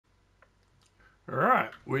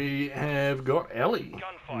Alright, we have got Ellie,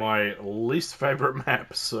 my least favourite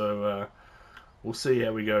map, so we'll see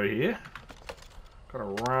how we go here. Got a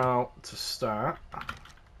route to start.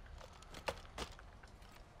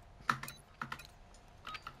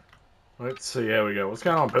 Let's see how we go. What's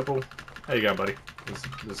going on, people? How you going, buddy?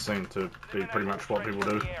 This seems to be pretty much what people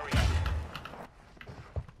do.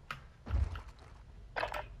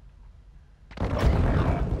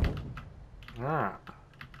 Alright.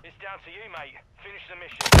 It's down to you, mate. Finish the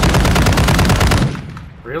mission.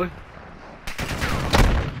 Really?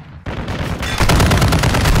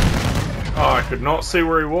 Oh, I could not see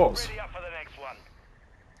where he was. Ready up for the next one.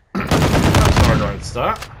 That's not a great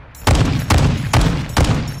start.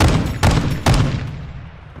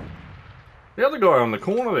 The other guy on the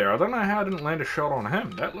corner there, I don't know how I didn't land a shot on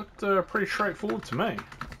him. That looked pretty straightforward to me.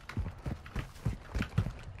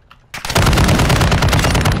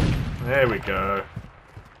 There we go.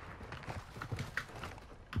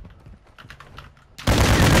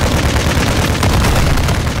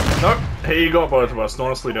 Nope, here you got both of us.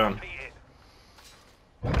 Nicely done.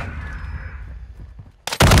 Wow.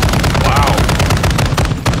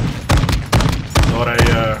 Not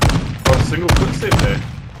a single footstep there.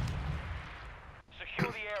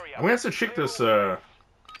 Secure the area. I'm gonna have to check this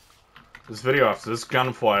this video after. This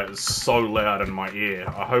gunfight is so loud in my ear.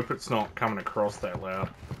 I hope it's not coming across that loud.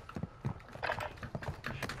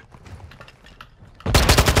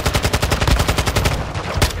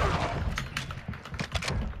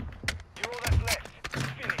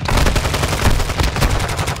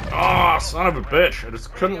 Ah, oh, son of a bitch! I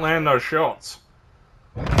just couldn't land those shots.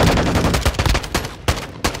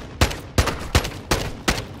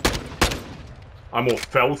 I more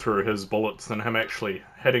fell through his bullets than him actually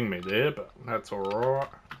hitting me there, but that's alright.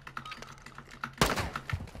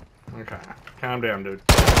 Okay, calm down, dude.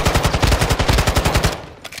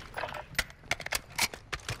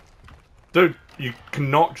 Dude, you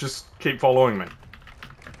cannot just keep following me.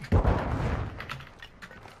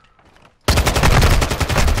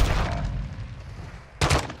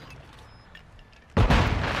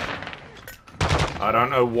 I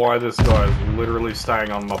don't know why this guy is literally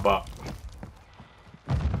staying on my butt.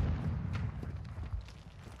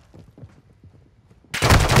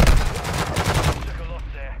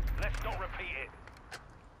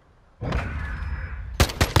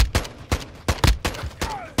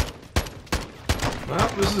 Well,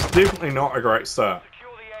 this is definitely not a great start.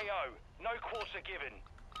 Secure the AO. No quarter given.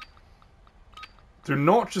 Do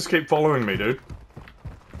not just keep following me, dude.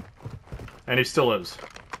 And he still is.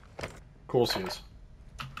 Of course he is.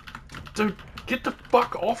 Dude, get the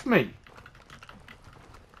fuck off me!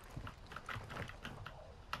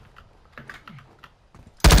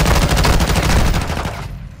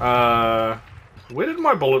 Where did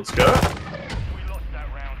my bullets go? We lost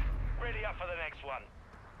that round. Ready up for the next one.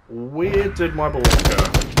 Where did my bullets go?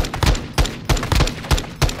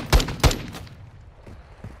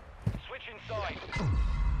 Switch inside.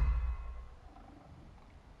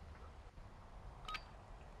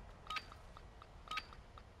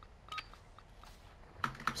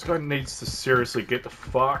 This guy needs to seriously get the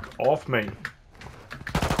fuck off me.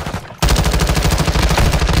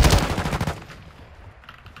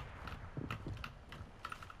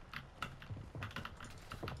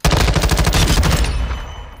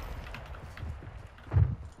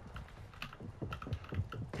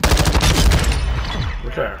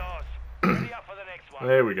 Okay. Ready up for the next one.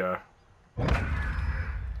 There we go. So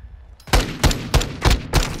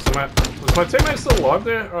was my teammate still alive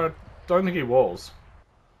there? I don't think he was.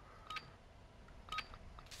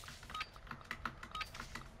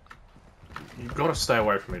 You've got to stay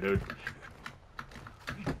away from me, dude.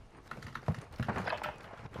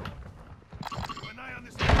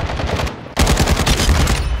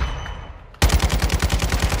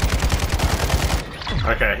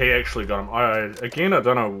 Okay, he actually got him. Again, I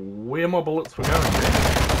don't know where my bullets were going.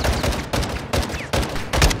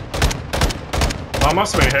 I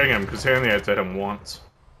must have been hitting him, because he only had to hit him once.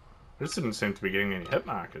 This didn't seem to be getting any hit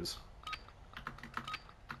markers.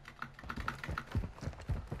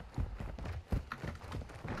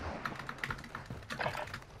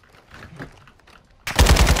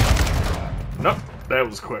 Nope, that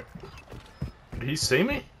was quick. Did he see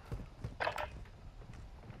me?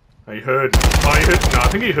 He heard. Oh, he heard. No, I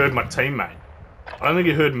think he heard my teammate. I don't think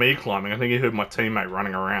he heard me climbing. I think he heard my teammate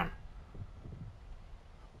running around.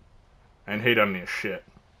 And he done near shit.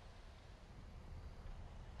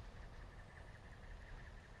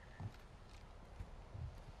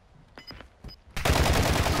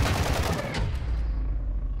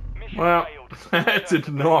 Well, that did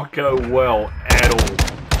not go well at all.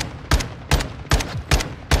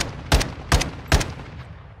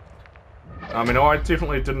 I mean, I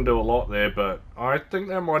definitely didn't do a lot there, but I think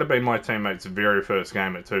that might have been my teammate's very first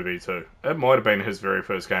game at 2v2. It might have been his very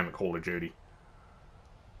first game at Call of Duty.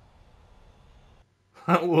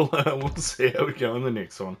 We'll see how we go in the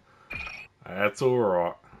next one. That's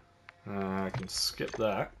alright. I can skip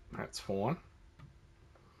that. That's fine.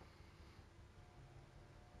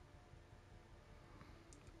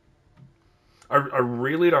 I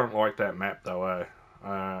really don't like that map though,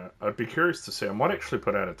 I'd be curious to see. I might actually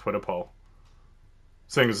put out a Twitter poll.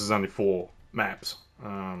 Seeing as there's only 4 maps.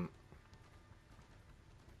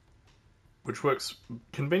 Which works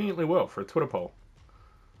conveniently well for a Twitter poll.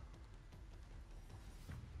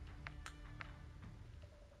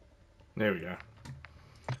 There we go.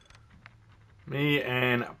 Me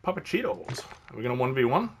and Papa Cheetos. Are we going to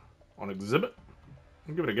 1v1 on Exhibit?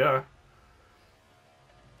 I'll give it a go.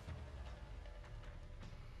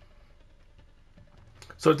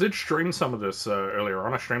 So I did stream some of this earlier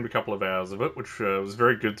on. I streamed a couple of hours of it, which was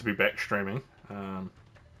very good to be back streaming.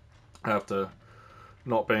 After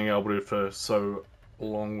not being able to for so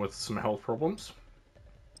long with some health problems.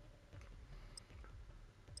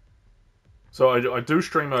 So I do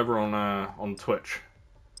stream over on Twitch.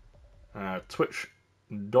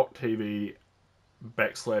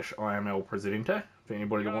 Twitch.tv/IML Presidente. If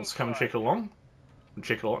anybody that wants to come and check along,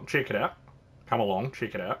 check it out. Come along,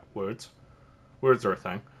 check it out. Words are a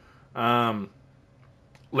thing.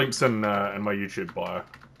 Links in my YouTube bio.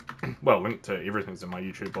 Well, link to everything's in my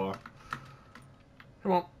YouTube bio.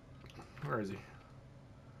 Come on, where is he?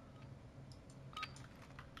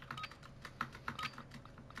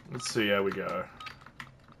 Let's see how we go.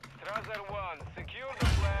 Strasser 1, secure the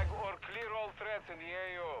flag or clear all threats in the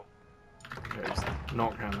AO. Okay, he's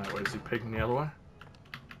not going that way. Is he peeking the other way?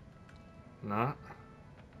 No.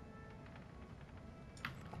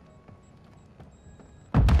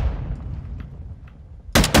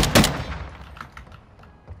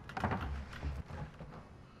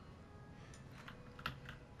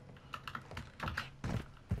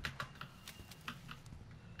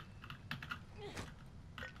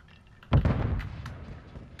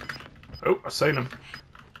 Oh, I seen him.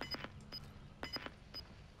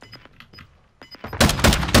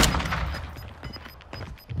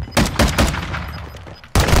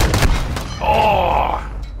 Oh!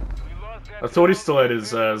 I thought he still had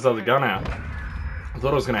his other gun out. I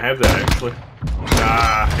thought I was going to have that, actually.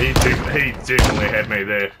 Nah, he definitely had me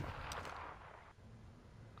there.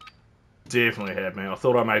 Definitely had me. I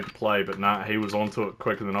thought I made the play, but nah, he was onto it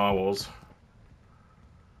quicker than I was.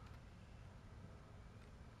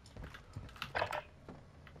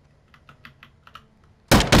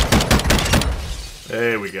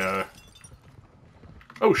 There we go.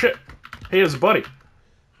 Oh shit! He has a buddy.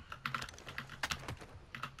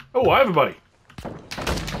 Oh, I have a buddy.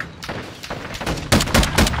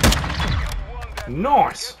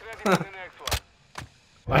 Nice! I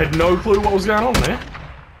had no clue what was going on there.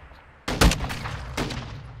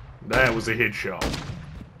 That was a headshot.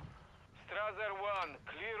 Strasser 1,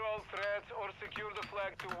 clear all threats or secure the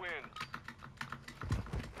flag to win.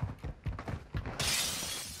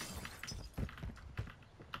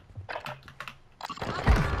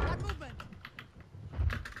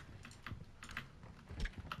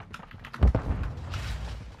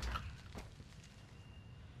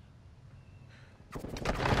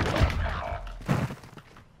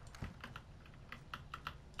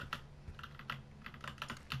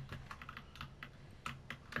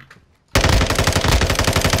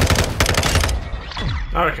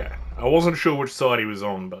 Okay, I wasn't sure which side he was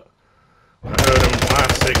on, but I heard him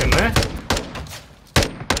last second there.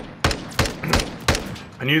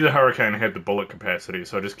 I knew the Hurricane had the bullet capacity,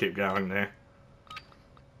 so I just kept going there.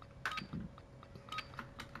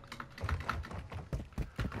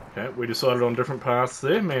 Okay, we decided on different paths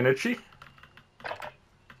there, me and Itchy.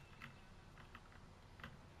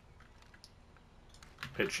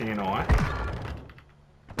 Itchy and I.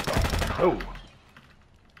 Oh.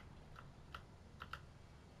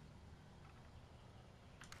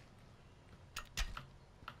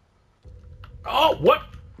 Oh, what?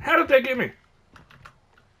 How did they get me?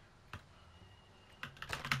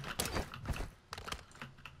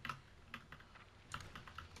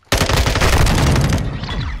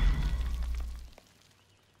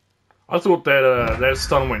 I thought that that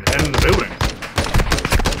stun went in the building.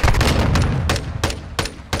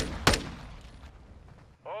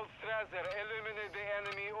 All Strasser, eliminate the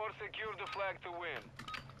enemy or secure the flag to win.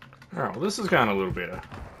 Alright, well this is going a little better.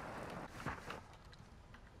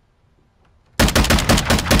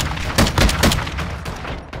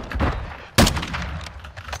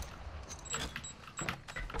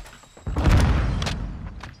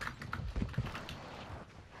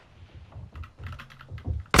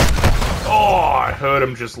 I heard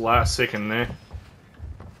him just last second there.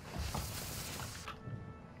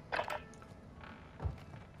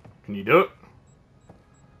 Can you do it?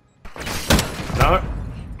 No.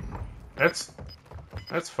 That's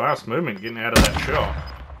fast movement getting out of that shot.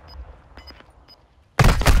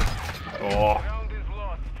 Oh. Round is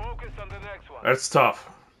lost. Focus on the next one. That's tough.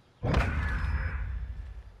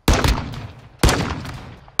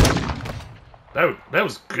 That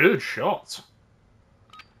was good shots.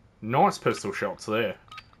 Nice pistol shots there.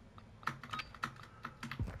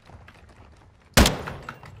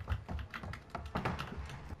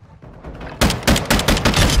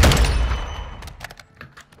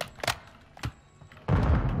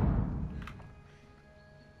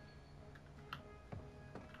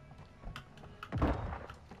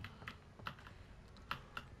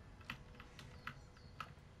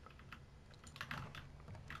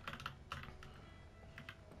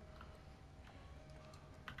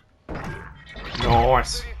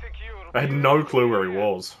 Nice. I had no clue where he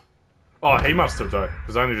was. Oh, he must have though,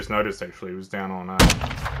 because I only just noticed actually he was down on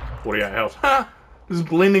 48 health. Ha! Just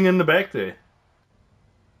blending in the back there.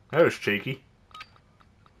 That was cheeky.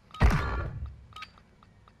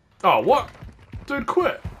 Oh, what? Dude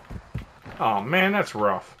quit. Oh man, that's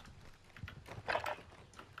rough.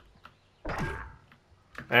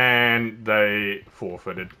 And they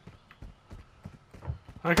forfeited.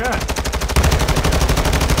 Okay.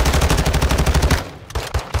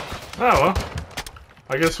 Oh well,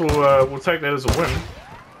 I guess we'll take that as a win.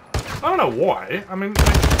 I don't know why. I mean, they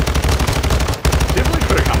definitely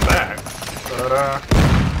could have come back, but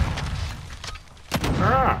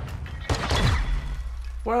alright.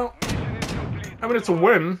 Well, I mean it's a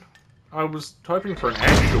win. I was hoping for an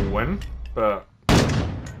actual win, but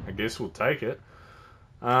I guess we'll take it.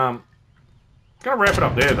 Gonna wrap it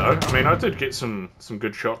up there though. I mean, I did get some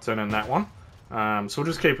good shots in that one. So we'll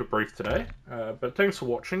just keep it brief today, but thanks for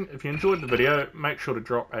watching. If you enjoyed the video, make sure to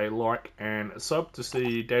drop a like and a sub to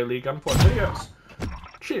see daily Gunfight videos.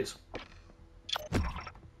 Cheers!